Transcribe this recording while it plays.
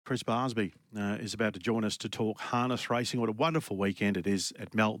Chris Barsby is about to join us to talk harness racing. What a wonderful weekend it is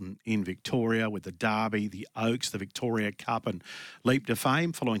at Melton in Victoria with the Derby, the Oaks, the Victoria Cup and Leap to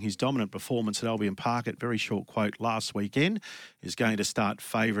Fame. Following his dominant performance at Albion Park at very short quote last weekend, is going to start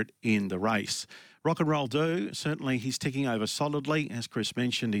favourite in the race. Rock and Roll Do, certainly he's ticking over solidly. As Chris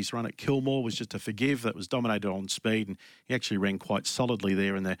mentioned, his run at Kilmore was just a forgive that was dominated on speed, and he actually ran quite solidly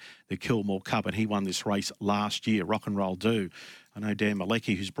there in the Kilmore Cup, and he won this race last year. Rock and Roll Do. I know Dan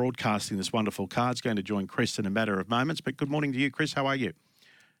Mielicki, who's broadcasting this wonderful card, is going to join Chris in a matter of moments. But good morning to you, Chris. How are you?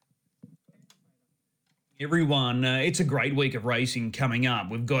 Everyone, it's a great week of racing coming up.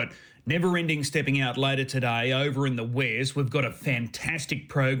 We've got Never Ending stepping out later today over in the west. We've got a fantastic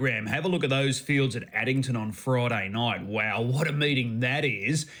program. Have a look at those fields at Addington on Friday night. Wow, what a meeting that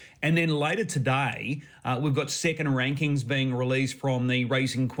is. And then later today, we've got second rankings being released from the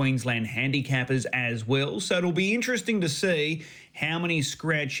Racing Queensland handicappers as well. So it'll be interesting to see how many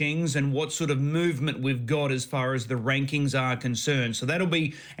scratchings and what sort of movement we've got as far as the rankings are concerned. So that'll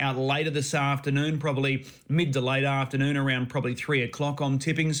be out later this afternoon, probably mid to late afternoon, around probably 3 o'clock I'm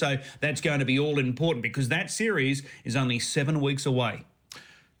tipping. So that's going to be all important because that series is only 7 weeks away.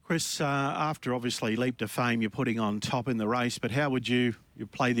 Chris, after obviously Leap to Fame you're putting on top in the race, but how would you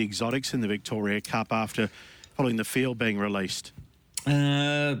play the exotics in the Victoria Cup after following the field being released?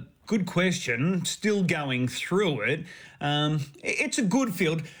 Good question. Still going through it. It's a good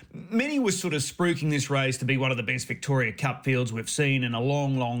field. Many were sort of spruiking this race to be one of the best Victoria Cup fields we've seen in a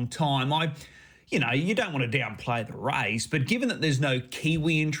long, long time. You don't want to downplay the race, but given that there's no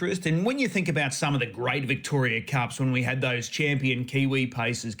Kiwi interest, and when you think about some of the great Victoria Cups when we had those champion Kiwi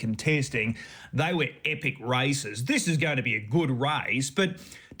pacers contesting, they were epic races. This is going to be a good race, but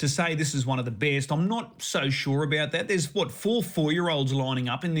to say this is one of the best, I'm not so sure about that. There's, 4 4-year-olds lining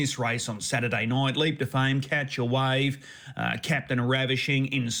up in this race on Saturday night. Leap to Fame, Catch a Wave, Captain Ravishing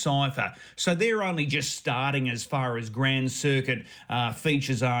in Cypher. So they're only just starting as far as Grand Circuit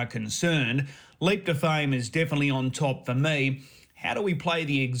features are concerned. Leap to Fame is definitely on top for me. How do we play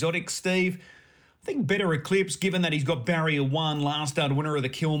the exotic, Steve? I think Better Eclipse, given that he's got Barrier 1, last start winner of the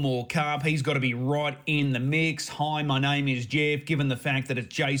Kilmore Cup, he's got to be right in the mix. Hi, my name is Jeff. Given the fact that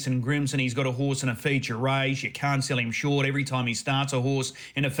it's Jason Grimson, he's got a horse in a feature race. You can't sell him short. Every time he starts a horse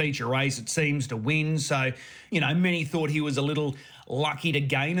in a feature race, it seems to win. So, many thought he was a little lucky to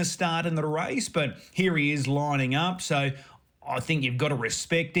gain a start in the race, but here he is lining up. So I think you've got to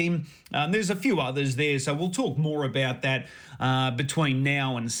respect him. There's a few others there, so we'll talk more about that between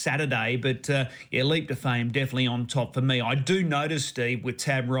now and Saturday. But, Leap to Fame definitely on top for me. I do notice, Steve, with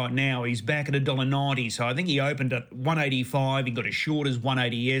Tab right now, he's back at $1.90. So I think he opened at $1.85. He got as short as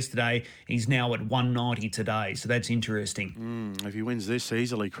 $1.80 yesterday. He's now at $1.90 today. So that's interesting. If he wins this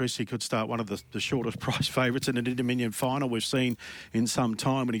easily, Chris, he could start one of the shortest price favourites in an Inter-Dominion final we've seen in some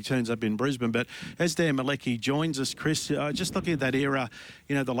time when he turns up in Brisbane. But as Dan Mielicki joins us, Chris, just looking at that era,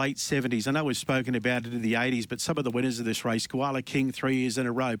 the late 70s. I know we've spoken about it in the 80s, but some of the winners of this race, Koala King 3 years in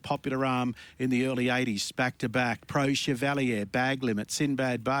a row, Popular Arm in the early 80s, back-to-back, Pro Chevalier, Bag Limit,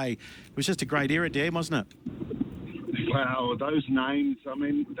 Sinbad Bay. It was just a great era, Dan, wasn't it? Wow, those names,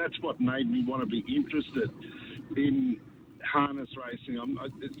 that's what made me want to be interested in harness racing.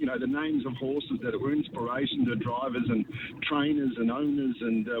 The names of horses that were inspiration to drivers and trainers and owners,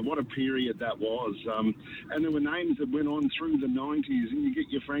 and what a period that was. And there were names that went on through the 90s, and you get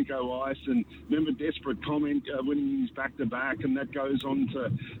your Franco Ice, and remember Desperate Comment winning his back-to-back, and that goes on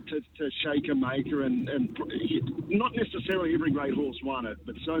to Shaker Maker, and not necessarily every great horse won it,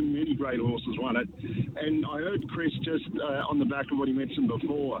 but so many great horses won it. And I heard Chris just on the back of what he mentioned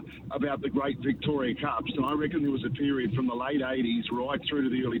before about the great Victoria Cups, and I reckon there was a period from the late 80s right through to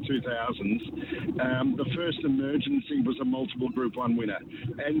the early 2000s. The first Emergency was a multiple Group 1 winner.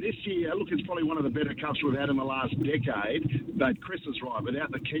 And this year, look, it's probably one of the better cups we've had in the last decade. But Chris is right.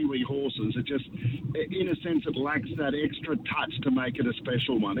 Without the Kiwi horses, it just, in a sense, it lacks that extra touch to make it a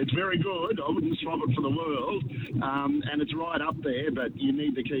special one. It's very good. I wouldn't swap it for the world. And it's right up there, but you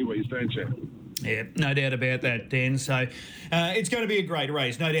need the Kiwis, don't you? Yeah, no doubt about that, Dan. So it's going to be a great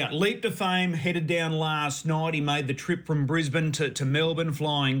race, no doubt. Leap to Fame headed down last night. He made the trip from Brisbane to Melbourne,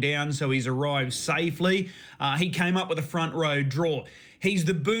 flying down, so he's arrived safely. He came up with a front row draw. He's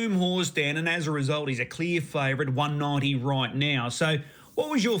the boom horse, Dan, and as a result, he's a clear favourite, 190 right now. So what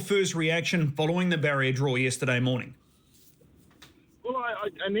was your first reaction following the barrier draw yesterday morning? Well,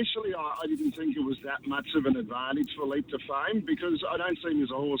 initially I didn't think it was that much of an advantage for Leap to Fame because I don't see him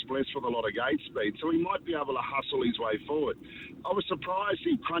as a horse blessed with a lot of gate speed, so he might be able to hustle his way forward. I was surprised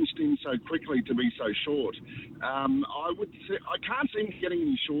he crunched in so quickly to be so short. I can't see him getting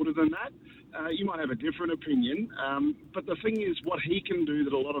any shorter than that. You might have a different opinion, but the thing is what he can do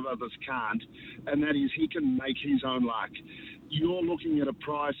that a lot of others can't, and that is he can make his own luck. You're looking at a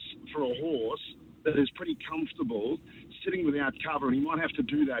price for a horse that is pretty comfortable, sitting without cover, and he might have to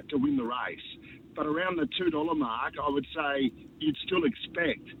do that to win the race. But around the $2 mark, I would say you'd still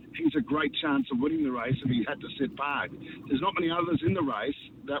expect he's a great chance of winning the race if he had to sit parked. There's not many others in the race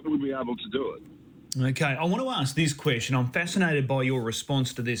that would be able to do it. Okay, I want to ask this question. I'm fascinated by your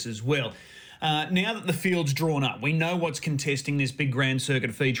response to this as well. Now that the field's drawn up, we know what's contesting this big Grand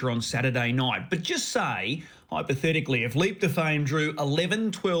Circuit feature on Saturday night. But just say, hypothetically, if Leap to Fame drew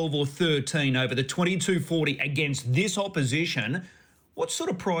 11, 12 or 13 over the 22.40 against this opposition, what sort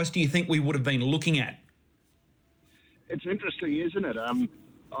of price do you think we would have been looking at? It's interesting, isn't it?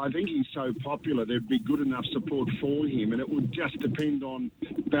 I think he's so popular, there'd be good enough support for him, and it would just depend on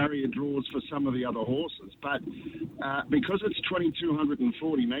barrier draws for some of the other horses. But because it's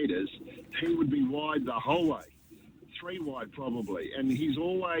 2,240 metres, he would be wide the whole way, 3 wide probably, and he's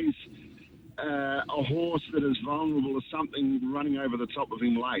always a horse that is vulnerable to something running over the top of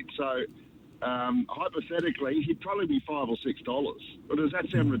him late. So hypothetically, he'd probably be $5 or $6. But does that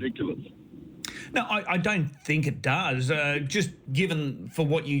sound ridiculous? No, I don't think it does. Just given for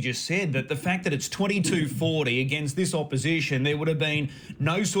what you just said, that the fact that it's 22.40 against this opposition, there would have been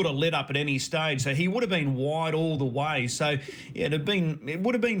no sort of let up at any stage. So he would have been wide all the way. So yeah, it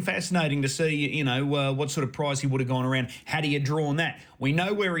would have been fascinating to see, what sort of price he would have gone around had he had drawn that. We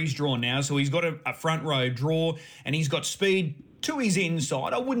know where he's drawn now, so he's got a front row draw, and he's got speed to his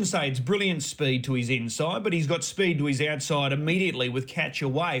inside. I wouldn't say it's brilliant speed to his inside, but he's got speed to his outside immediately with Catch a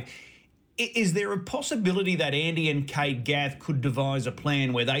Wave. Is there a possibility that Andy and Kate Gath could devise a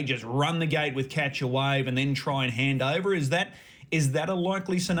plan where they just run the gate with Catch a Wave and then try and hand over? Is that a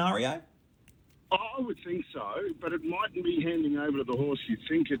likely scenario? I would think so, but it mightn't be handing over to the horse you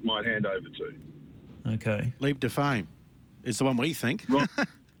think it might hand over to. Okay. Leap to Fame is the one we think. Rock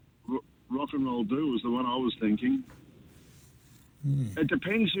and Roll Do was the one I was thinking. It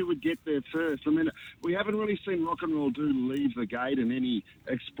depends who would get there first. I mean, we haven't really seen Rock and Roll Do leave the gate in any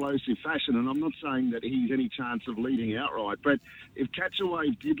explosive fashion, and I'm not saying that he's any chance of leading outright, but if Catch a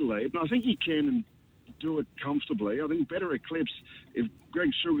Wave did lead, and I think he can do it comfortably, I think Better Eclipse, if Greg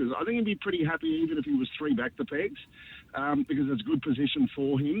Sugars, I think he'd be pretty happy even if he was 3 back the pegs, because it's a good position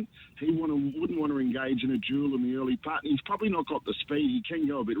for him. He wouldn't want to engage in a duel in the early part, and he's probably not got the speed. He can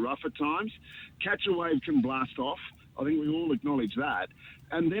go a bit rough at times. Catch a Wave can blast off. I think we all acknowledge that.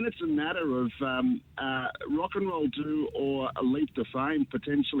 And then it's a matter of Rock and Roll Do or a Leap to Fame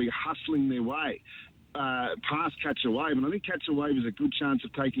potentially hustling their way past Catch a Wave. And I think Catch a Wave is a good chance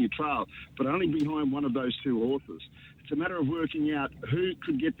of taking a trail, but only behind one of those 2 horses. It's a matter of working out who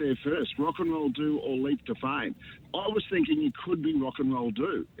could get there first, Rock and Roll Do or Leap to Fame. I was thinking it could be Rock and Roll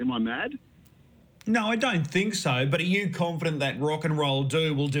Do. Am I mad? No, I don't think so. But are you confident that Rock and Roll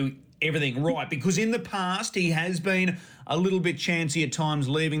Do will do everything right? Because in the past, he has been a little bit chancy at times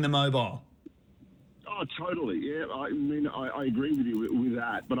leaving the Mobile. Oh, totally. Yeah, I mean, I agree with you with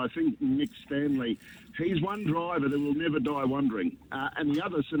that. But I think Nick Stanley, he's one driver that will never die wondering. And the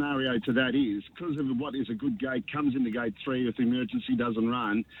other scenario to that is, because of what is a good gate, comes into gate 3 if the emergency doesn't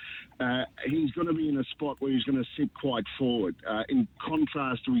run, he's going to be in a spot where he's going to sit quite forward, in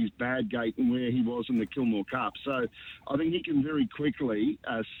contrast to his bad gate and where he was in the Kilmore Cup. So I think he can very quickly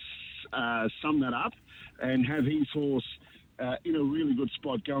sum that up and have his horse in a really good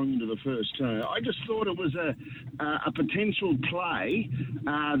spot going into the first turn. I just thought it was a potential play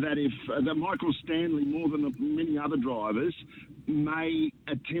that Michael Stanley, more than many other drivers, may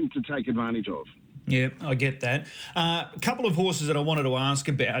attempt to take advantage of. Yeah, I get that. A couple of horses that I wanted to ask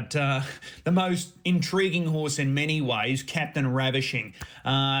about. The most intriguing horse in many ways, Captain Ravishing.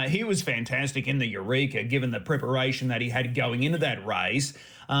 He was fantastic in the Eureka, given the preparation that he had going into that race.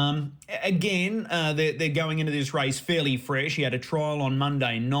 Again, they're going into this race fairly fresh. He had a trial on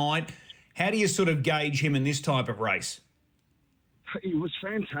Monday night. How do you sort of gauge him in this type of race? He was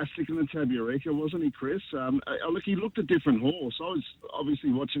fantastic in the Tab Eureka, wasn't he, Chris? Look, he looked a different horse. I was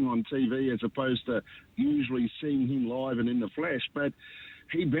obviously watching on TV as opposed to usually seeing him live and in the flesh, but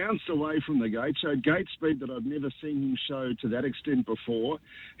he bounced away from the gate, showed gate speed that I'd never seen him show to that extent before.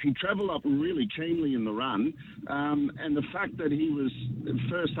 He travelled up really keenly in the run, and the fact that he was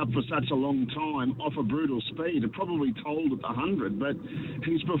first up for such a long time off a brutal speed, it probably told at the 100, but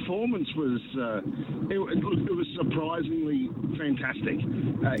his performance was, it was surprisingly fantastic.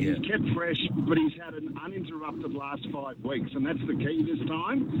 He's kept fresh, but he's had an uninterrupted last 5 weeks, and that's the key this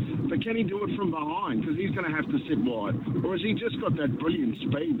time. But can he do it from behind? Because he's going to have to sit wide. Or has he just got that brilliant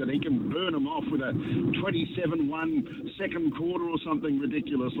speed that he can burn them off with a 27-1 second quarter or something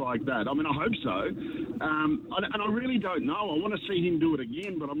ridiculous like that. I mean, I hope so. And I really don't know. I want to see him do it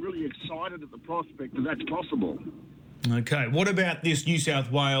again, but I'm really excited at the prospect that that's possible. Okay, what about this New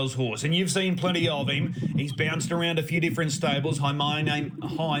South Wales horse? And you've seen plenty of him. He's bounced around a few different stables. Hi, my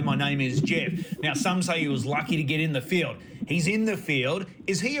name is Jeff. Now, some say he was lucky to get in the field. He's in the field.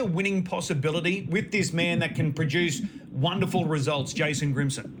 Is he a winning possibility with this man that can produce wonderful results, Jason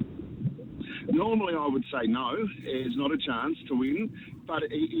Grimson? Normally, I would say no. There's not a chance to win, but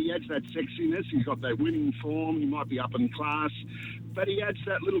he adds that sexiness. He's got that winning form. He might be up in class, but he adds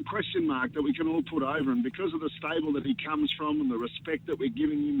that little question mark that we can all put over him because of the stable that he comes from and the respect that we're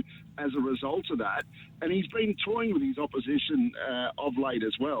giving him as a result of that. And he's been toying with his opposition of late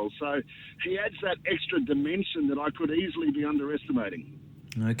as well. So he adds that extra dimension that I could easily be underestimating.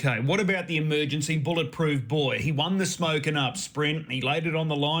 Okay, what about the emergency bulletproof boy? He won the Smokin' Up sprint. He laid it on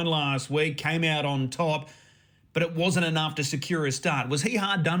the line last week, came out on top, but it wasn't enough to secure a start. Was he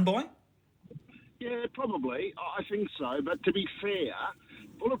hard done by? Yeah, probably. I think so. But to be fair,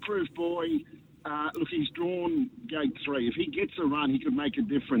 Bulletproof Boy, look, he's drawn gate 3. If he gets a run, he could make a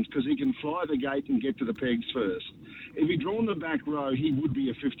difference because he can fly the gate and get to the pegs first. If he'd drawn the back row, he would be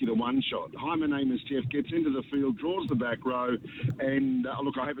a 50-1 shot. Hi, my name is Jeff, gets into the field, draws the back row, and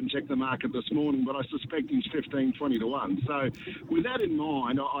look, I haven't checked the market this morning, but I suspect he's 15-20-1. So with that in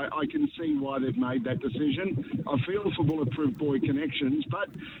mind, I can see why they've made that decision. I feel for Bulletproof Boy connections, but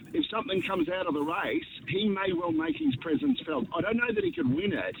if something comes out of the race, he may well make his presence felt. I don't know that he could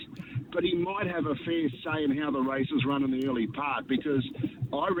win it, but he might have a fair say in how the races run in the early part because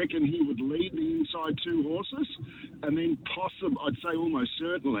I reckon he would lead the inside 2 horses and then I'd say almost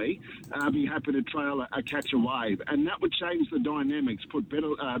certainly, be happy to trail a catch a wave. And that would change the dynamics, put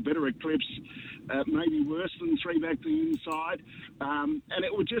better Eclipse, maybe worse than 3 back to the inside. And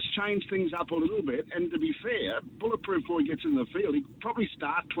it would just change things up a little bit. And to be fair, Bulletproof Boy gets in the field, he'd probably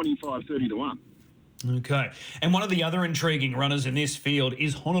start 25-30-1. Okay. And one of the other intriguing runners in this field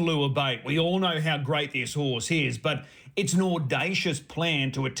is Honolulu Bait. We all know how great this horse is, but it's an audacious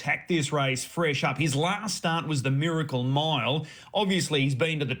plan to attack this race fresh up. His last start was the Miracle Mile. Obviously, he's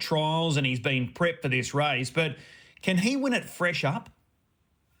been to the trials and he's been prepped for this race, but can he win it fresh up?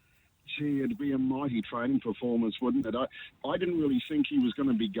 Gee, it'd be a mighty training performance, wouldn't it? I didn't really think he was going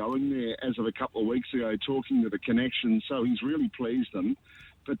to be going there as of a couple of weeks ago, talking to the connection, so he's really pleased them.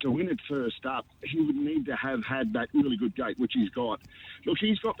 But to win it first up, he would need to have had that really good gate, which he's got. Look,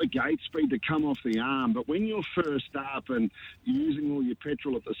 he's got the gate speed to come off the arm, but when you're first up and using all your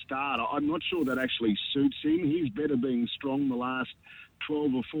petrol at the start, I'm not sure that actually suits him. He's better being strong the last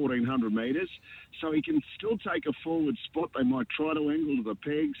 12 or 1,400 metres, so he can still take a forward spot. They might try to angle to the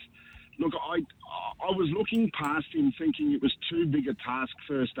pegs. Look, I was looking past him thinking it was too big a task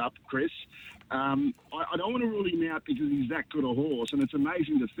first up, Chris. I don't want to rule him out because he's that good a horse, and it's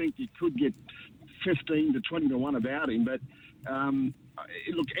amazing to think you could get 15-20-1 about him. But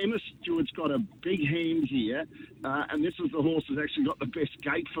look, Emma Stewart's got a big hand here, and this is the horse that's actually got the best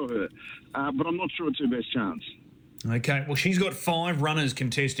gate for her. But I'm not sure it's her best chance. Okay, well, she's got 5 runners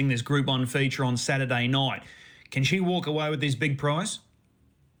contesting this Group 1 feature on Saturday night. Can she walk away with this big prize?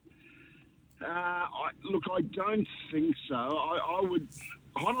 Look, I don't think so. I would...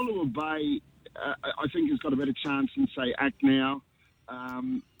 Honolulu Bay, I think, has got a better chance than, say, Act Now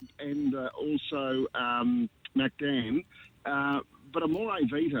and also MacDan. But Amore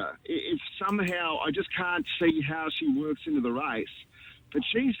Vita, if somehow... I just can't see how she works into the race. But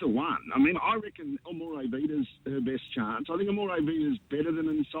she's the one. I mean, I reckon Amore Vita's her best chance. I think Amore Vita's better than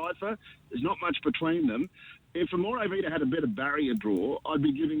Encipher. There's not much between them. If Amore Vita had a better barrier draw, I'd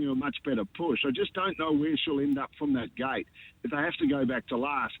be giving her a much better push. I just don't know where she'll end up from that gate. If they have to go back to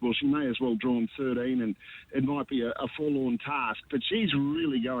last, well, she may as well draw in 13, and it might be a forlorn task. But she's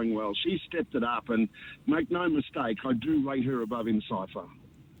really going well. She's stepped it up, and make no mistake, I do rate her above Encipher.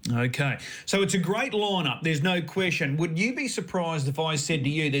 Okay, so it's a great lineup, there's no question. Would you be surprised if I said to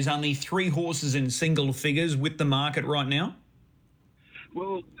you there's only 3 horses in single figures with the market right now?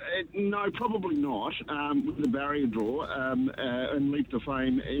 Well, no, probably not, with the barrier draw and Leap to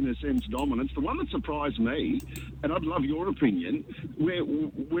Fame, in a sense, dominance. The one that surprised me, and I'd love your opinion,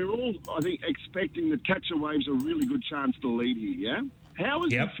 we're all, I think, expecting that Catch a Wave's a really good chance to lead here, yeah? How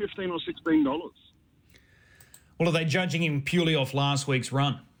is it $15 or $16? Well, are they judging him purely off last week's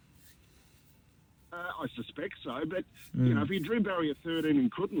run? I suspect so, but you know, if he drew barrier 13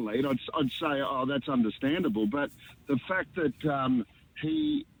 and couldn't lead, I'd say, oh, that's understandable. But the fact that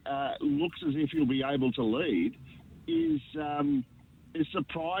he looks as if he'll be able to lead is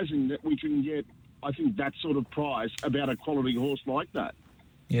surprising that we can get, I think, that sort of prize about a quality horse like that.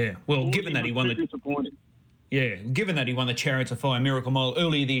 Yeah, well, given that he won the... disappointing. Yeah, given that he won the Chariots of Fire Miracle Mile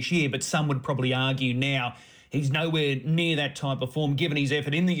earlier this year, but some would probably argue now he's nowhere near that type of form, given his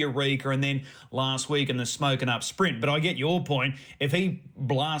effort in the Eureka and then last week in the Smoking Up Sprint. But I get your point. If he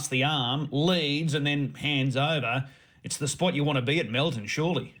blasts the arm, leads and then hands over, it's the spot you want to be at Melton,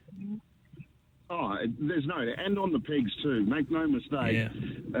 surely. Oh, there's no, and on the pegs too. Make no mistake. Yeah.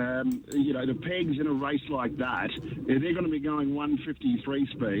 The pegs in a race like that, they're going to be going 153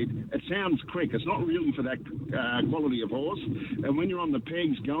 speed. It sounds quick. It's not really for that quality of horse. And when you're on the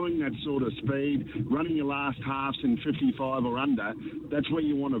pegs, going that sort of speed, running your last halves in 55 or under, that's where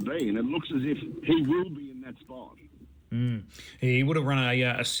you want to be. And it looks as if he will be in that spot. He would have run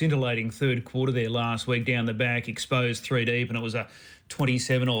a scintillating third quarter there last week down the back, exposed 3 deep, and it was a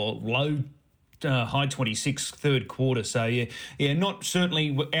 27 or high 26 third quarter. So yeah, not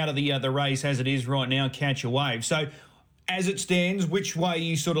certainly out of the race as it is right now. Catch a wave. So as it stands, which way are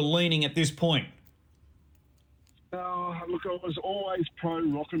you sort of leaning at this point? Look, I was always pro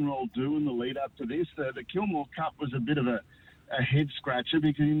Rock and Roll Do in the lead up to this. The Kilmore Cup was a bit of a head scratcher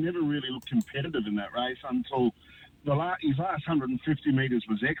because he never really looked competitive in that race until his last 150 metres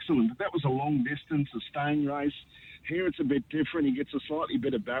was excellent. But that was a long distance, a staying race. Here it's a bit different. He gets a slightly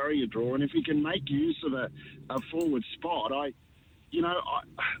better barrier draw, and if he can make use of a forward spot, I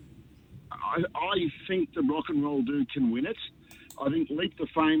think the Rock and Roll Do can win it. I think Leap to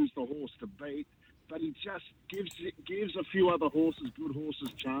Fame's the horse to beat, but he just gives a few other good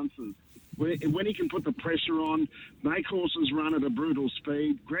horses chances. When he can put the pressure on, make horses run at a brutal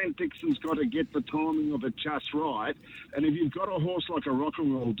speed, Grant Dixon's got to get the timing of it just right. And if you've got a horse like a Rock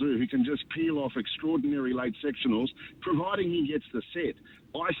and Roll Do who can just peel off extraordinary late sectionals, providing he gets the set,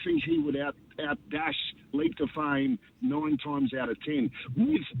 I think he would outdash Leap to Fame 9 times out of 10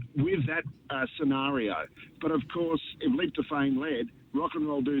 with that scenario. But of course, if Leap to Fame led, Rock and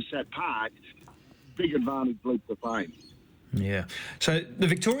Roll Do sat parked, big advantage Leap to Fame. Yeah. So the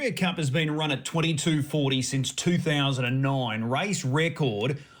Victoria Cup has been run at 22.40 since 2009. Race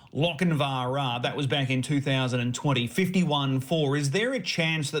record, Lochinvar, that was back in 2020, 51.4. Is there a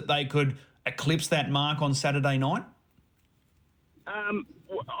chance that they could eclipse that mark on Saturday night?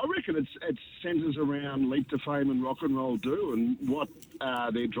 I reckon it centres around Leap to Fame and Rock and Roll Do and what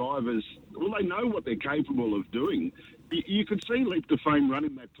their drivers... Well, they know what they're capable of doing. You could see Leap to Fame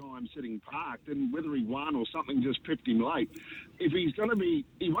running that time sitting parked, and whether he won or something just pipped him late. If he's going to be...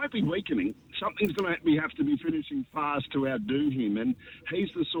 He won't be weakening. Something's going to have to be finishing fast to outdo him, and he's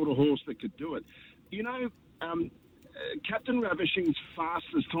the sort of horse that could do it. Captain Ravishing's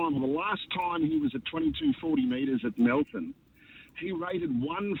fastest time, or the last time he was at 22.40 metres at Melton, he rated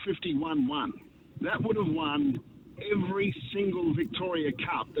 151.1. That would have won every single Victoria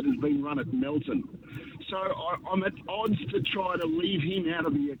Cup that has been run at Melton. So I'm at odds to try to leave him out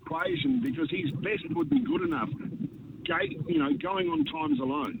of the equation because his best would be good enough, going on times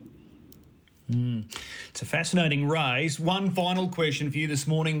alone. It's a fascinating race. One final question for you this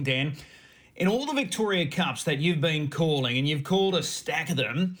morning, Dan. In all the Victoria Cups that you've been calling, and you've called a stack of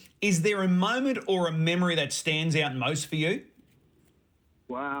them, is there a moment or a memory that stands out most for you?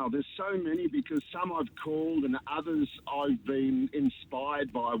 Wow, there's so many because some I've called and others I've been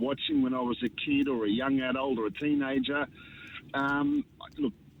inspired by watching when I was a kid or a young adult or a teenager.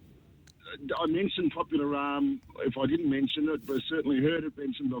 Look, I mentioned Popular if I didn't mention it, but I certainly heard it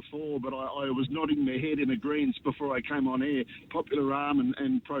mentioned before, but I was nodding my head in agreement before I came on air. Popular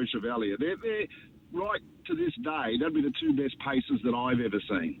and Pro Chevalier. They're right to this day, that'd be the two best paces that I've ever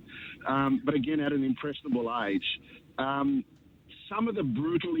seen. But again, at an impressionable age. Some of the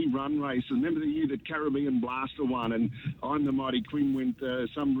brutally run races, remember the year that Caribbean Blaster won and I'm the Mighty Queen went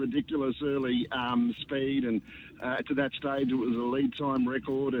some ridiculous early speed, and to that stage it was a lead time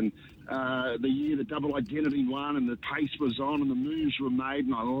record, and the year that Double Identity won and the pace was on and the moves were made,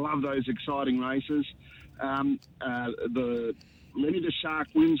 and I love those exciting races. The Lenny the Shark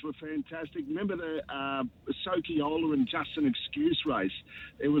wins were fantastic. Remember the Sokiola and Justin Excuse race?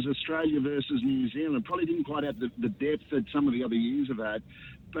 It was Australia versus New Zealand. Probably didn't quite have the depth that some of the other years have had.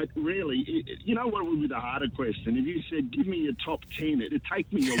 But really, you know what would be the harder question? If you said, give me your top 10, it'd take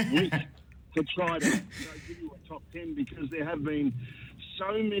me a week to try to give you a top 10 because there have been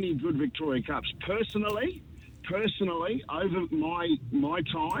so many good Victoria Cups. Personally, over my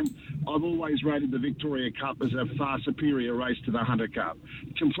time, I've always rated the Victoria Cup as a far superior race to the Hunter Cup.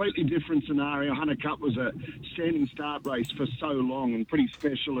 Completely different scenario. Hunter Cup was a standing start race for so long and pretty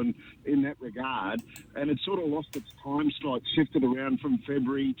special in that regard. And it sort of lost its time slot, shifted around from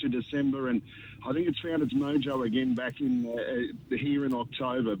February to December. And I think it's found its mojo again back in here in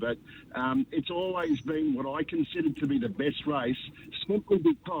October. But it's always been what I considered to be the best race, simply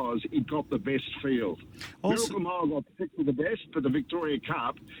because it got the best field. Miracle Mile got picked for the best, but the Victoria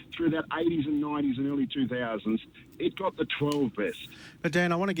Cup, through that 80s and 90s and early 2000s, it got the 12 best. But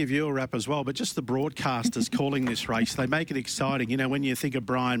Dan, I want to give you a wrap as well, but just the broadcasters calling this race, they make it exciting. You know, when you think of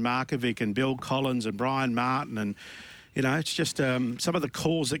Brian Markovic and Bill Collins and Brian Martin, and, you know, it's just some of the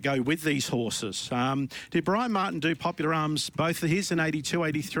calls that go with these horses. Did Brian Martin do Popular Arms, both of his in 82,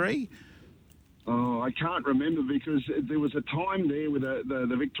 83? Oh, I can't remember, because there was a time there where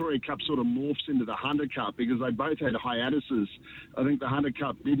the Victoria Cup sort of morphs into the Hunter Cup, because they both had hiatuses. I think the Hunter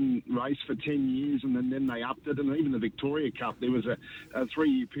Cup didn't race for 10 years, and then they upped it, and even the Victoria Cup, there was a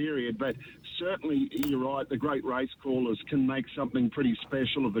 3-year period. But certainly, you're right, the great race callers can make something pretty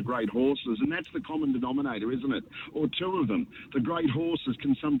special of the great horses, and that's the common denominator, isn't it? Or two of them. The great horses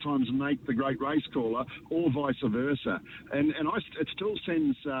can sometimes make the great race caller, or vice versa. And it still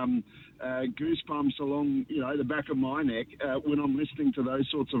sends goosebumps along, you know, the back of my neck when I'm listening to those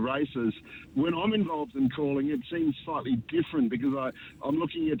sorts of races. When I'm involved in calling, it seems slightly different, because I'm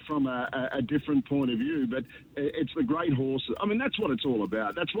looking at it from a different point of view. But it's the great horses. I mean, that's what it's all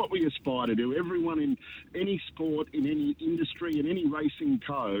about. That's what we aspire to do. Everyone in any sport, in any industry, in any racing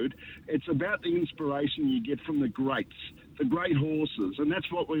code, it's about the inspiration you get from the greats, the great horses, and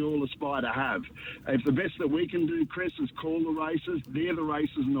that's what we all aspire to have. If the best that we can do, Chris, is call the races, they're the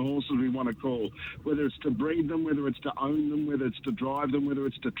races and the horses we want to call, whether it's to breed them, whether it's to own them, whether it's to drive them, whether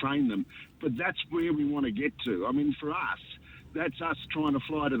it's to train them. But that's where we want to get to. I mean, for us, that's us trying to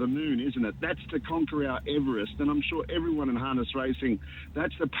fly to the moon, isn't it? That's to conquer our Everest. And I'm sure everyone in harness racing,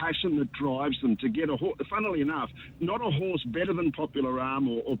 that's the passion that drives them to get a horse. Funnily enough, not a horse better than Popular Arm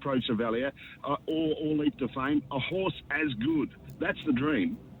or Pro Chevalier or Leap to Fame, a horse as good. That's the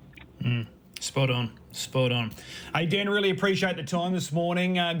dream. Spot on. Spot on. Hey, Dan, really appreciate the time this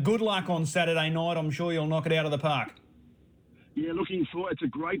morning. Good luck on Saturday night. I'm sure you'll knock it out of the park. Yeah, looking forward. It's a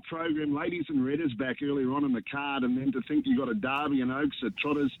great program. Ladies and Redders back earlier on in the card, and then to think you got a Derby and Oaks, a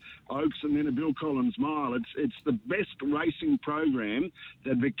Trotters Oaks, and then a Bill Collins Mile. It's the best racing program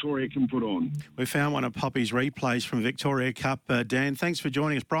that Victoria can put on. We found one of Poppy's replays from Victoria Cup. Dan, thanks for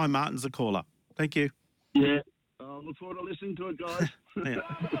joining us. Brian Martin's the caller. Thank you. Yeah. I look forward to listening to it, guys. Yeah.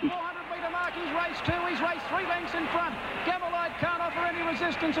 The 400-metre mark, he's raced 2, he's raced 3 lengths in front. Gamelite can't offer any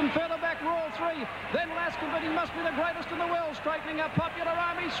resistance, and further back, Royal 3. Then Laskin, but he must be the greatest in the world, straightening up Popular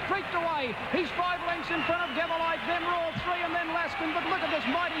Arm. He's streaked away. He's 5 lengths in front of Gamelite, then Royal 3, and then Laskin. But look at this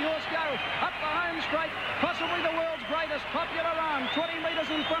mighty horse go up the home straight, possibly the world's greatest. Popular Arm, 20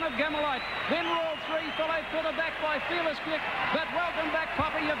 metres in front of Gamelite. Then Royal 3, followed further back by Fearless Kick. But welcome back,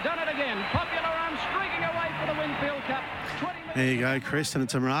 Poppy, you've done it again. Popular Arm streaking away for the Winfield Cup. There you go, Chris, and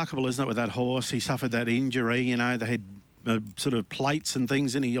it's remarkable, isn't it, with that horse? He suffered that injury, you know, they had sort of plates and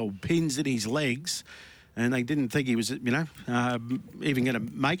things in or pins in his legs, and they didn't think he was, you know, even going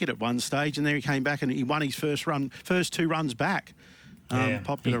to make it at one stage, and there he came back and he won his first 2 runs back.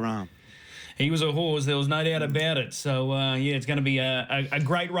 Popular Arm. He was a horse, there was no doubt about it. So, yeah, it's going to be a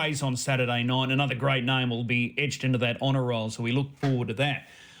great race on Saturday night. Another great name will be etched into that honour roll, so we look forward to that.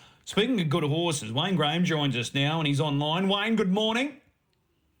 Speaking of good horses, Wayne Graham joins us now and he's online. Wayne, good morning.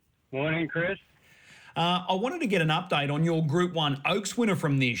 Morning, Chris. I wanted to get an update on your Group 1 Oaks winner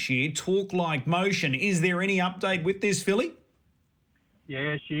from this year, Talk Like Motion. Is there any update with this filly?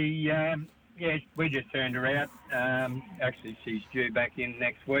 Yeah, we just turned her out. Actually, she's due back in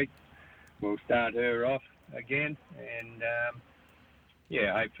next week. We'll start her off again, and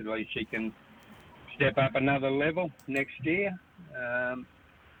hopefully she can step up another level next year.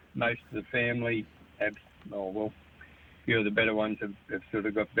 Most of the family have, a few of the better ones have sort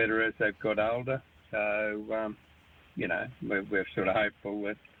of got better as they've got older. So, we're sort of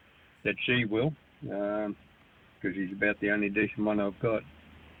hopeful that she will, because she's about the only decent one I've got.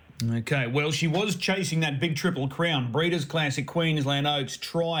 Okay, well, she was chasing that big Triple Crown, Breeders' Classic Queensland Oaks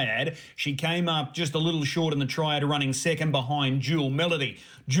Triad. She came up just a little short in the Triad, running second behind Jewel Melody.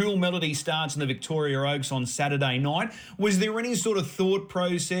 Jewel Melody starts in the Victoria Oaks on Saturday night. Was there any sort of thought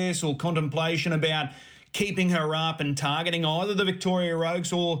process or contemplation about keeping her up and targeting either the Victoria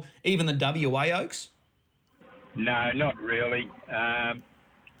Oaks or even the WA Oaks? No, not really. I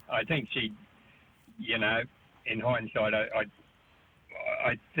think she, in hindsight,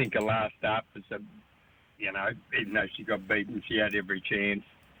 I think her last up was even though she got beaten, she had every chance.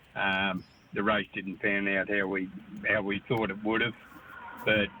 The race didn't pan out how we thought it would have,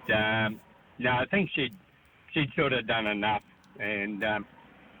 but no, I think she'd sort of done enough, and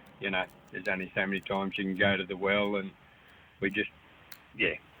there's only so many times she can go to the well, and we just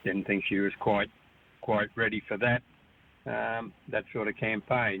didn't think she was quite ready for that sort of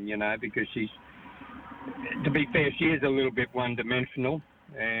campaign, because she's, to be fair, she is a little bit one-dimensional,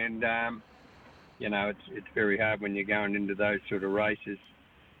 and it's very hard when you're going into those sort of races.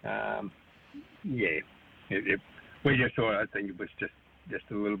 We just thought, I think it was just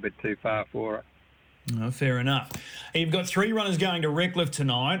a little bit too far for her. Oh, fair enough. You've got 3 runners going to Redcliffe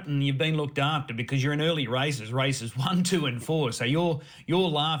tonight, and you've been looked after because you're in early races 1, 2 and 4. So you're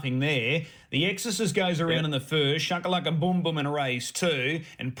laughing there. The Exorcist goes around in the first, Shakalaka Boom Boom in race 2,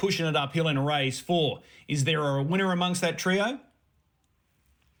 and pushing it uphill in race 4. Is there a winner amongst that trio?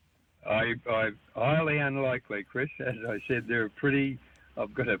 I highly unlikely, Chris. As I said,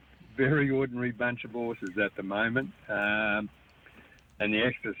 I've got a very ordinary bunch of horses at the moment, and the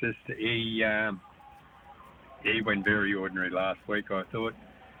Exorcist, he went very ordinary last week, I thought.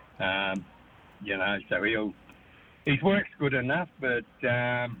 So his work's good enough, but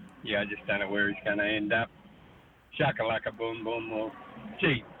I just don't know where he's going to end up. Shakalaka Boom Boom, well,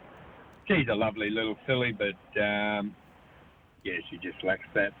 she's a lovely little filly, but she just lacks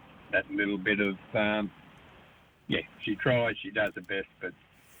that little bit of, she tries, she does her best, but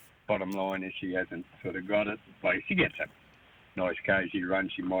bottom line is she hasn't sort of got it. Like, she gets a nice cosy run,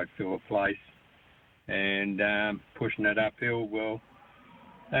 she might fill a place. And pushing it uphill, well,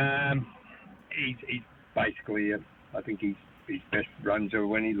 he's basically, I think his best runs are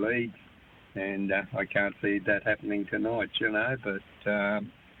when he leads, and I can't see that happening tonight, but I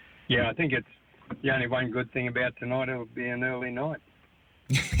think it's the only one good thing about tonight, it'll be an early night.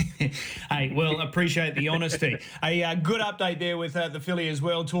 Hey, well, appreciate the honesty. A good update there with the filly as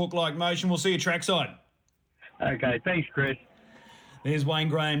well, Talk Like Motion. We'll see you trackside. Okay, thanks, Chris. There's Wayne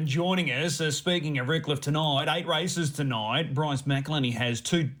Graham joining us. Speaking of Redcliffe tonight, 8 races tonight. Bryce McElhenney has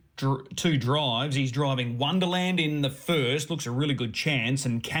two drives. He's driving Wonderland in the first. Looks a really good chance.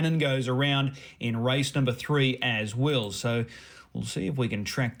 And Cannon goes around in race number 3 as well. So we'll see if we can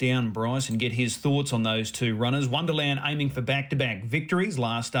track down Bryce and get his thoughts on those 2 runners. Wonderland aiming for back-to-back victories.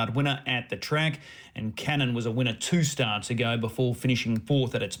 Last start winner at the track. And Cannon was a winner 2 starts ago before finishing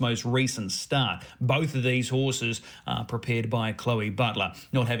 4th at its most recent start. Both of these horses are prepared by Chloe Butler.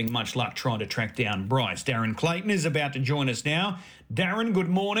 Not having much luck trying to track down Bryce. Darren Clayton is about to join us now. Darren, good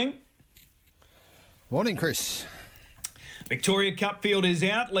morning. Morning, Chris. Victoria Cup field is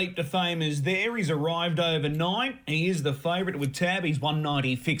out. Leap to Fame is there. He's arrived overnight. He is the favourite with Tab. He's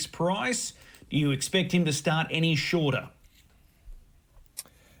 $190 fixed price. Do you expect him to start any shorter?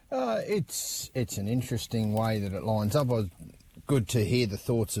 It's an interesting way that it lines up. Good to hear the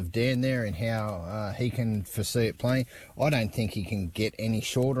thoughts of Dan there and how he can foresee it playing. I don't think he can get any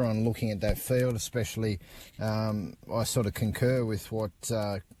shorter on looking at that field, especially I sort of concur with what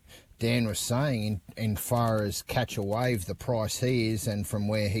Dan was saying in far as Catch a Wave, the price he is, and from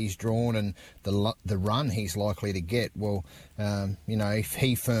where he's drawn and the run he's likely to get. Well, if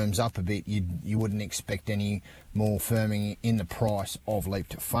he firms up a bit, you wouldn't expect any more firming in the price of Leap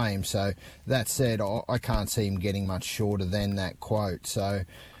to Fame. So that said, I can't see him getting much shorter than that quote. So,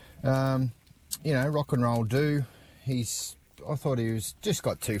 Rock and Roll Do. I thought he was just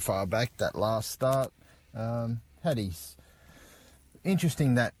got too far back that last start.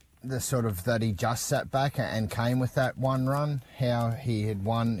 Interesting that he just sat back and came with that one run, how he had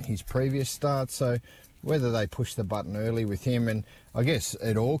won his previous start. So whether they push the button early with him, and I guess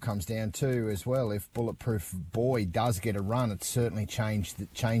it all comes down to as well, if Bulletproof Boy does get a run, it certainly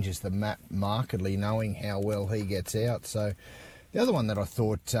changes the map markedly, knowing how well he gets out. So the other one that I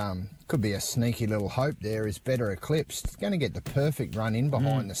thought could be a sneaky little hope there is Better Eclipse. It's going to get the perfect run in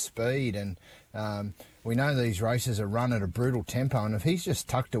behind the speed, and we know these races are run at a brutal tempo, and if he's just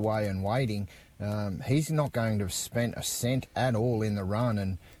tucked away and waiting, he's not going to have spent a cent at all in the run.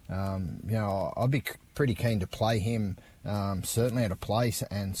 And I'd be pretty keen to play him, certainly at a place,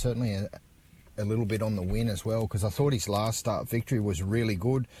 and certainly a little bit on the win as well, because I thought his last start victory was really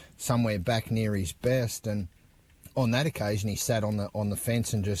good, somewhere back near his best, and on that occasion he sat on the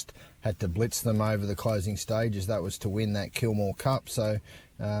fence and just had to blitz them over the closing stages. That was to win that Kilmore Cup. So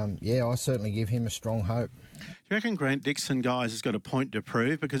I certainly give him a strong hope. Do you reckon Grant Dixon, guys, has got a point to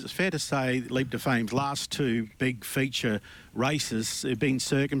prove? Because it's fair to say Leap to Fame's last 2 big feature races have been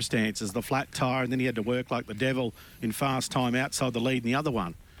circumstances, the flat tyre, and then he had to work like the devil in fast time outside the lead in the other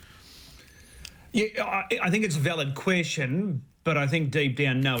one. Yeah, I think it's a valid question, but I think deep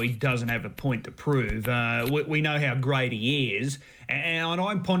down, no, he doesn't have a point to prove. We know how great he is, and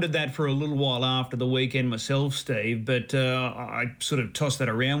I pondered that for a little while after the weekend myself, Steve, but I sort of tossed that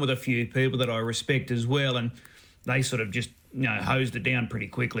around with a few people that I respect as well, and they sort of just hosed it down pretty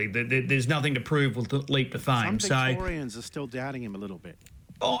quickly. There's nothing to prove with Leap to Fame. Some Victorians are still doubting him a little bit.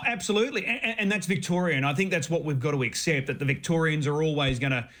 Oh, absolutely. And that's Victoria. And I think that's what we've got to accept, that the Victorians are always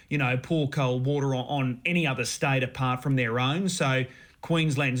going to, pour cold water on any other state apart from their own. So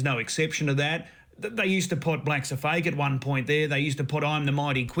Queensland's no exception to that. They used to put Black's a Fake at one point there. They used to put I'm the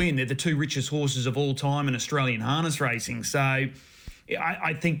Mighty Quinn. They're the two richest horses of all time in Australian harness racing. So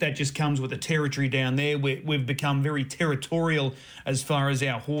I think that just comes with the territory down there. We've become very territorial as far as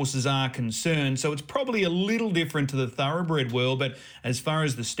our horses are concerned. So it's probably a little different to the thoroughbred world, but as far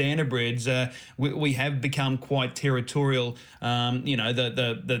as the standardbreds, we have become quite territorial.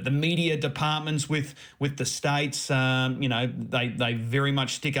 The media departments with the states, they very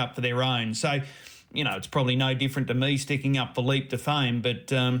much stick up for their own. So, it's probably no different to me sticking up for Leap to Fame.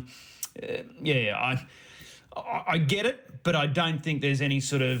 But, I get it, but I don't think there's any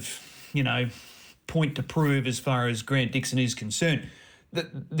sort of, point to prove as far as Grant Dixon is concerned.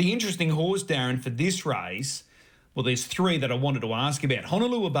 The interesting horse, Darren, for this race, well, there's three that I wanted to ask about.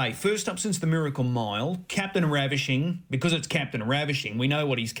 Honolulu Bay, first up since the Miracle Mile. Captain Ravishing, because it's Captain Ravishing, we know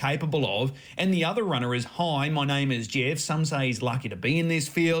what he's capable of. And the other runner is Hi, My Name is Jeff. Some say he's lucky to be in this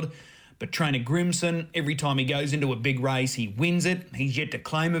field. But trainer Grimson, every time he goes into a big race, he wins it. He's yet to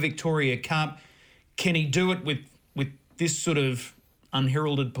claim a Victoria Cup. Can he do it with this sort of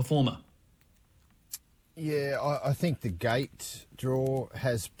unheralded performer? Yeah, I think the gate draw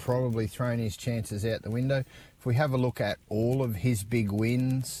has probably thrown his chances out the window. If we have a look at all of his big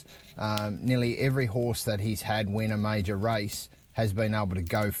wins, nearly every horse that he's had win a major race has been able to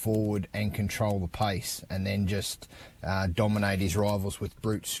go forward and control the pace and then just dominate his rivals with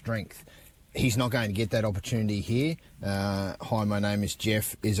brute strength. He's not going to get that opportunity here. Hi, My Name is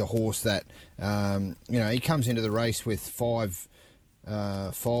Jeff is a horse that, he comes into the race with four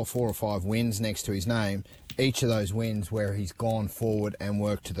or five wins next to his name. Each of those wins where he's gone forward and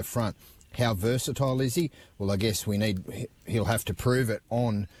worked to the front. How versatile is he? Well, I guess he'll have to prove it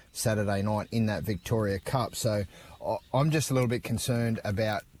on Saturday night in that Victoria Cup. So I'm just a little bit concerned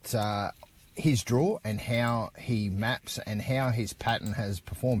about his draw and how he maps and how his pattern has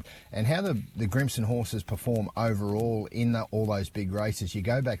performed and how the Grimson horses perform overall in all those big races. You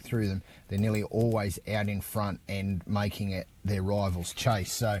go back through them, they're nearly always out in front and making it their rivals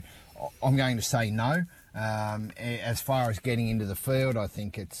chase. So I'm going to say no. As far as getting into the field, I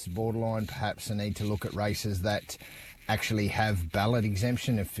think it's borderline. Perhaps a need to look at races that actually have ballot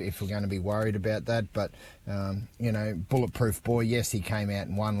exemption if we're going to be worried about that. But, Bulletproof Boy, yes, he came out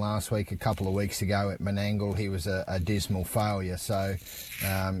and won last week. A couple of weeks ago at Menangle, he was a dismal failure. So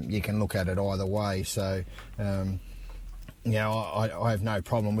you can look at it either way. So, I have no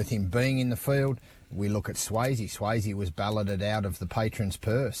problem with him being in the field. We look at Swayze. Swayze was balloted out of the Patron's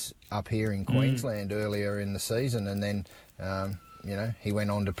Purse up here in Queensland earlier in the season, and then he went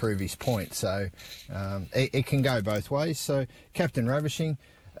on to prove his point. So it can go both ways. So Captain Ravishing,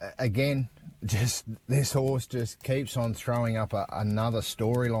 again, just this horse just keeps on throwing up another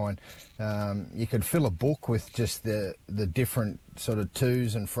storyline. You could fill a book with just the different sort of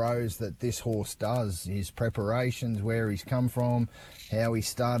to's and fro's that this horse does, his preparations, where he's come from, how he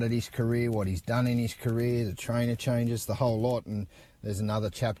started his career, what he's done in his career, the trainer changes, the whole lot. And there's another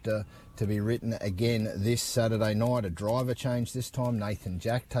chapter to be written again this Saturday night, a driver change this time. Nathan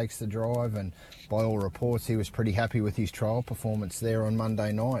Jack takes the drive, and by all reports he was pretty happy with his trial performance there on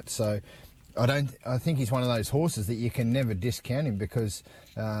Monday night. So I think he's one of those horses that you can never discount him because,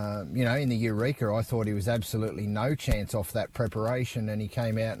 in the Eureka, I thought he was absolutely no chance off that preparation, and he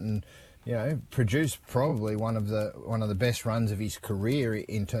came out and, produced probably one of the best runs of his career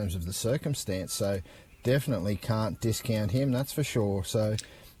in terms of the circumstance. So definitely can't discount him, that's for sure. So,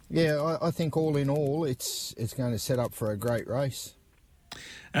 yeah, I think all in all, it's going to set up for a great race.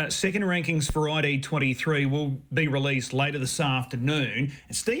 Second rankings for ID23 will be released later this afternoon.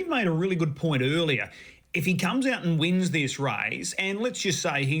 And Steve made a really good point earlier. If he comes out and wins this race, and let's just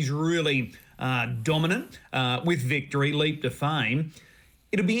say he's really dominant with victory, Leap to Fame,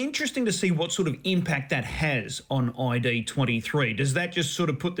 it'll be interesting to see what sort of impact that has on ID23. Does that just sort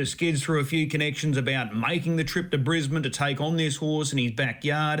of put the skids through a few connections about making the trip to Brisbane to take on this horse in his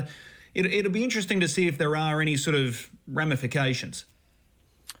backyard? It'll be interesting to see if there are any sort of ramifications.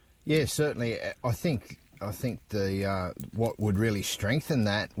 Yeah, certainly. I think the what would really strengthen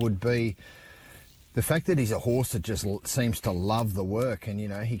that would be the fact that he's a horse that just seems to love the work, and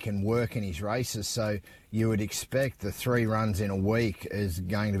he can work in his races. So you would expect the 3 runs in a week is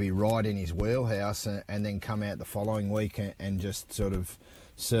going to be right in his wheelhouse, and then come out the following week and just sort of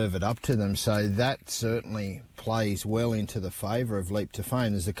serve it up to them. So that certainly plays well into the favour of Leap to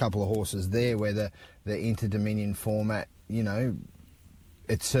Fame. There's a couple of horses there where the Inter-Dominion format,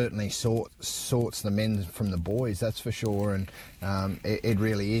 it certainly sorts the men from the boys, that's for sure. And it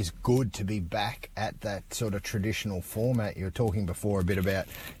really is good to be back at that sort of traditional format. You were talking before a bit about,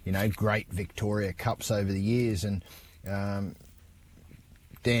 great Victoria Cups over the years, and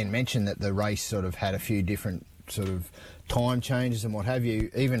Dan mentioned that the race sort of had a few different sort of time changes and what have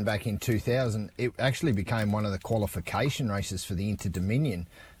you. Even back in 2000, it actually became one of the qualification races for the Inter-Dominion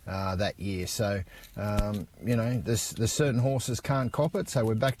that year. So, there's certain horses can't cop it, so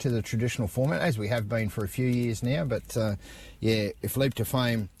we're back to the traditional format, as we have been for a few years now. But, if Leap to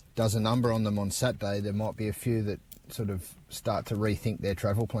Fame does a number on them on Saturday, there might be a few that sort of start to rethink their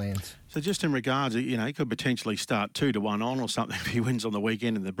travel plans. So just in regards, he could potentially start 2-1 on or something if he wins on the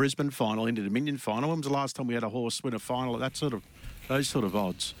weekend in the Brisbane final, into the Dominion final. When was the last time we had a horse win a final at those sort of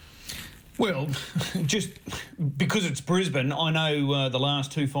odds? Well, just because it's Brisbane, I know the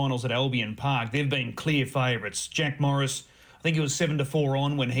last two finals at Albion Park, they've been clear favourites. Jack Morris, I think he was 7-4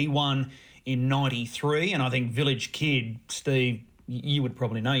 on when he won in 93, and I think Village Kid, Steve, you would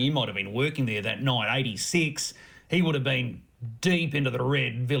probably know, you might have been working there that night, 86. He would have been deep into the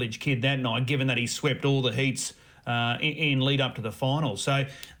red, Village Kid, that night, given that he swept all the heats in lead up to the final. So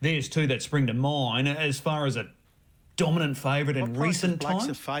there's two that spring to mind. As far as a dominant favourite in recent times,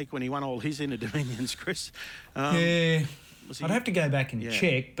 Black's a fake when he won all his Inter-Dominions, Chris. I'd have to go back and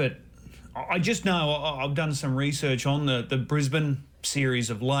check, but I just know I've done some research on the Brisbane series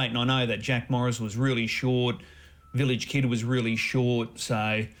of late, and I know that Jack Morris was really short, Village Kid was really short, so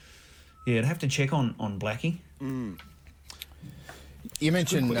I'd have to check on Blackie. You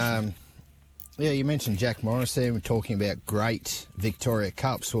mentioned, you mentioned Jack Morris there. We're talking about great Victoria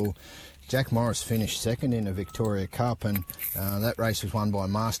Cups. Well, Jack Morris finished second in a Victoria Cup, and that race was won by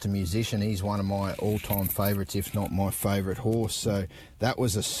Master Musician. He's one of my all-time favourites, if not my favourite horse. So that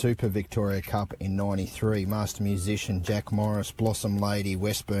was a super Victoria Cup in 93. Master Musician, Jack Morris, Blossom Lady,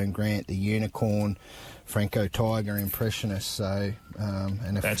 Westburn Grant, the Unicorn, Franco Tiger, Impressionist, so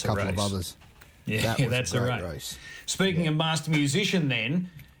and a couple of others. Yeah, that's a great race. Speaking of Master Musician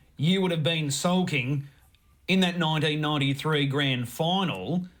then, you would have been sulking in that 1993 grand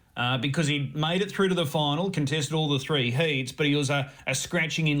final because he made it through to the final, contested all the three heats, but he was a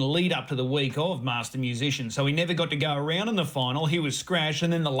scratching in lead up to the week of Master Musician. So he never got to go around in the final. He was scratched,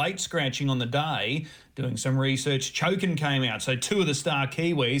 and then the late scratching on the day, doing some research, Chokin came out. So two of the star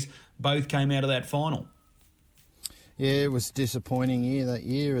Kiwis both came out of that final. Yeah, it was a disappointing year that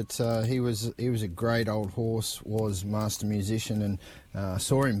year. He was a great old horse, was Master Musician, and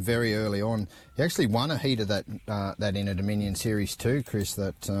saw him very early on. He actually won a heat of that Inter-Dominion Series 2, Chris,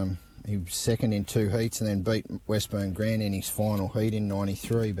 that he was second in two heats and then beat Westburn Grant in his final heat in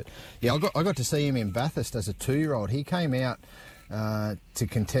 93. But yeah, I got to see him in Bathurst as a 2-year-old. He came out to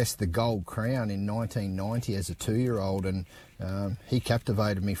contest the Gold Crown in 1990 as a 2-year-old, and he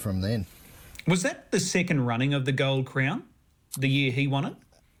captivated me from then. Was that the second running of the Gold Crown, the year he won it?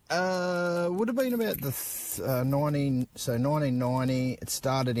 Would have been about the 1990. It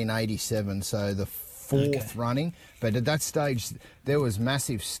started in 87, so the fourth running. But at that stage, there was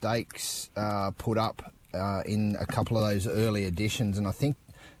massive stakes put up in a couple of those early editions, and I think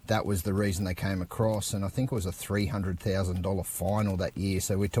that was the reason they came across. And I think it was a $300,000 final that year.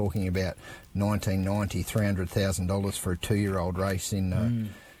 So we're talking about 1990, $300,000 for a 2-year-old race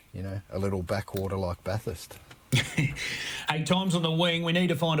in. A little backwater like Bathurst. 8 times on the wing. We need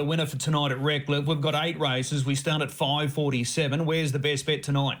to find a winner for tonight at Redcliffe. We've got 8 races. We start at 5:47. Where's the best bet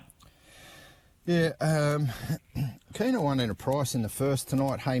tonight? Yeah, Keno won in a price in the first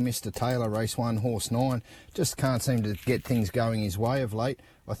tonight. Hey, Mr. Taylor, race 1, horse 9. Just can't seem to get things going his way of late.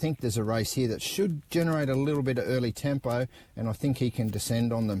 I think there's a race here that should generate a little bit of early tempo, and I think he can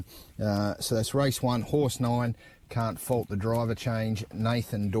descend on them. So that's race 1, horse 9. Can't fault the driver change,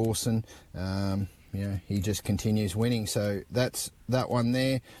 Nathan Dawson. He just continues winning. So that's that one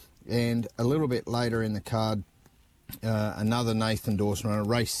there. And a little bit later in the card, another Nathan Dawson runner,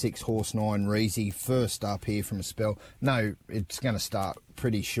 race 6, horse 9, Reezy. First up here from a spell. No, it's going to start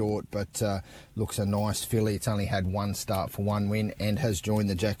pretty short, but looks a nice filly. It's only had one start for one win and has joined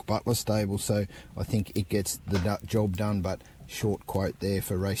the Jack Butler stable. So I think it gets the job done, but short quote there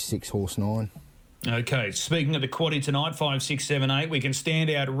for race 6, horse 9. Okay, speaking of the quaddie tonight, 5, 6, 7, 8, we can stand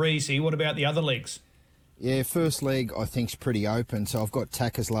out Reese. What about the other legs? Yeah, first leg I think's pretty open. So I've got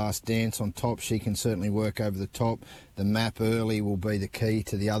Taka's Last Dance on top. She can certainly work over the top. The map early will be the key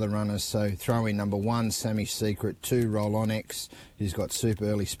to the other runners. So throw in number 1, Sammy's Secret, 2, Roll On X, who's got super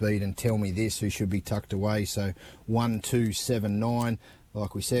early speed, and Tell Me This, who should be tucked away. So 1, 2, 7, 9.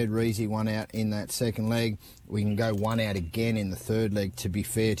 Like we said, Reezy won out in that second leg. We can go one out again in the third leg, to be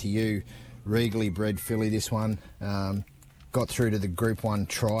fair to you. Regally bred filly, this one. got through to the Group 1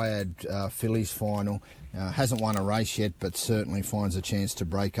 Triad Fillies final. Hasn't won a race yet, but certainly finds a chance to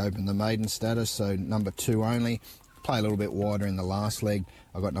break open the maiden status. So number 2 only. Play a little bit wider in the last leg.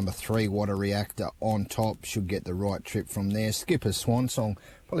 I've got number 3, Water Reactor, on top. Should get the right trip from there. Skipper's Swan Song,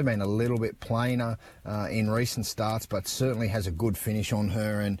 probably been a little bit plainer in recent starts, but certainly has a good finish on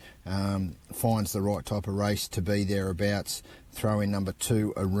her and finds the right type of race to be thereabouts. Throw in number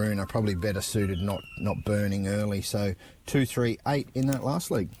 2, Aruna, probably better suited, not burning early. So 2, 3, 8 in that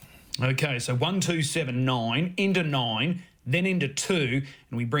last leg. Okay, so 1, 2, 7, 9, into 9, then into 2,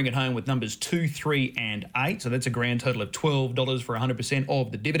 and we bring it home with numbers 2, 3 and 8. So that's a grand total of $12 for 100%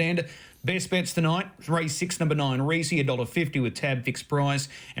 of the dividend. Best bets tonight, race 6, number 9, Reese, $1.50 with tab fixed price,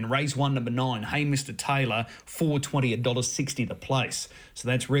 and race 1, number 9, Hey Mr. Taylor, $4.20, $1.60 the place. So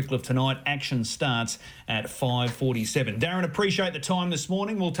that's Redcliffe tonight. Action starts at 5:47. Darren, appreciate the time this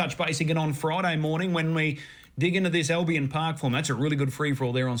morning. We'll touch base again on Friday morning when we dig into this Albion Park form. That's a really good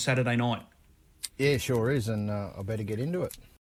free-for-all there on Saturday night. Yeah, sure is, and I better get into it.